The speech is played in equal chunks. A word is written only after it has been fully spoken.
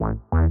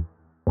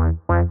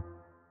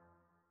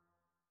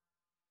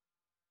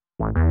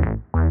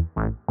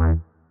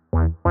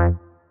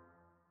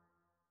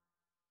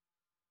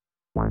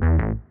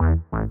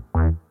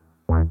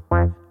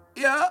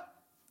Yeah.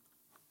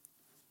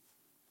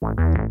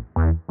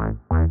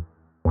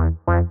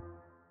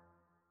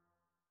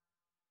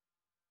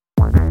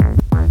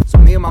 So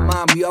me and my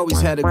mom, we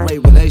always had a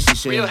great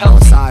relationship.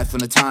 Aside from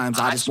the times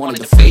I just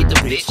wanted to fade the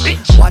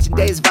bitch. Watching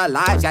Days of Our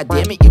Lives,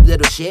 goddamn it, you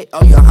little shit.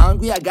 Oh, you're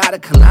hungry? I got a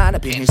collide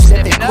up in here,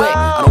 sniff it quick.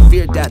 I don't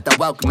fear death, I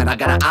welcome it. I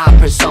got an eye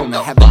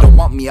persona. Heaven don't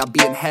want me, I'll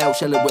be in hell,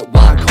 chillin' with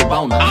wine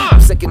Corona.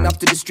 I'm sick enough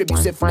to distribute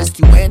syphilis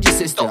to you and your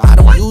sister. I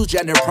don't use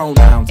gender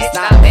pronouns, it's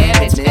not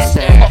man, it's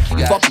mister.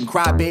 You fucking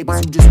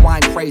crybabies who just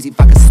whine crazy.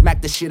 If I can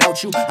smack the shit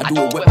out you, I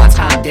do it with my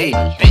time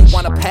dating. You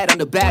want a pat on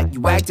the back,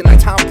 you acting like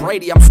Tom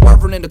Brady. I'm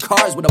swerving in the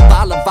cars with a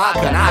bottle of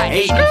vodka and I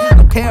hate it. I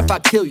don't care if I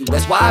kill you,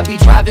 that's why I be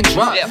driving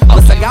drunk.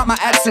 Plus I got my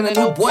ex and a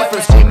new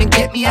boyfriend screaming,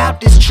 get me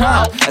out this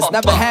trunk. That's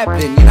never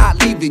happened, you're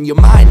not leaving, you're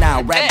mine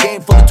now. Rap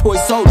game full of toy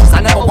soldiers,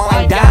 I never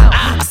wind down.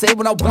 I say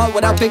what I want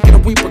without thinking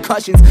of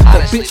repercussions. The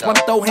bitch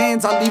wanna throw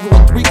hands, I'll leave her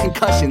with 3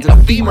 concussions and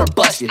a femur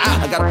busted.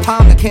 I got a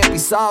problem that can't be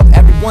solved,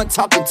 everyone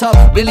talking tough,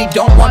 really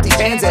don't want these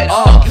hands at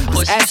all.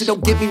 This acid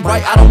don't get me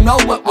right, I don't know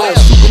what will.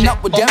 Shooting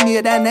up with Demi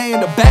and NA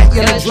in the back,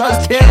 yeah, the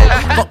drugs kill.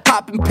 Fuck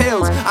popping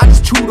pills, I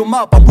just chewed them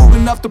up. I'm rude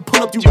enough to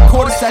pull up, you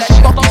record a session,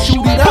 fucking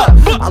shoot it up.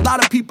 A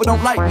lot of people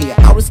don't like me,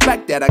 I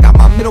respect that. I got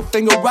my middle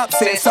finger up,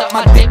 saying suck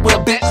my dick with a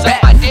bent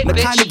back. I'm the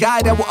kind of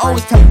guy that will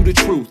always tell you the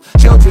truth.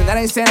 Children, that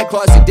ain't Santa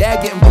Claus, your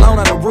dad getting blown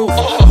on the roof.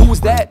 Who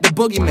was that? The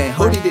boogeyman,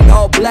 hooded in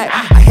all black.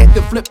 I hit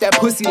to flip that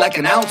pussy like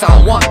an ounce, I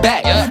don't want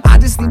back. I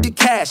just need the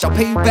cash, I'll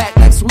pay you back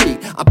next week.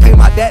 I'll pay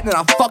my debt and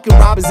I'll fucking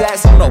rob his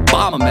ass in an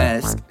Obama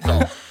mask.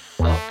 What's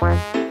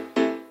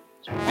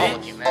wrong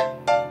with you, man?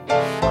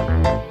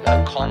 You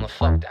gotta calm the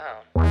fuck down.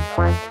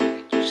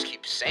 You just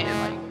keep saying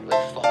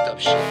like fucked up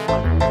shit.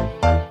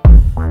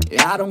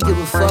 Yeah, I don't give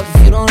a fuck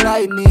if you don't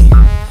like me.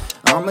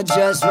 I'ma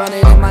just run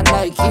it in my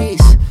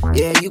Nikes.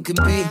 Yeah, you can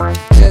be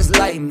just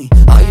like me.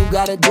 All you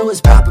gotta do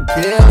is pop a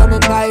pill on the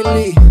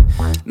nightly.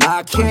 Nah,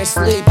 I can't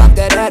sleep off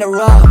that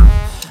Adderall.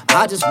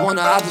 I just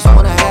wanna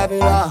have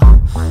it all.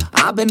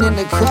 I've been in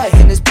the cut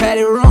in this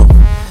patty room.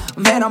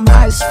 Man, I'm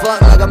high as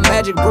fuck like a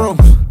magic broom.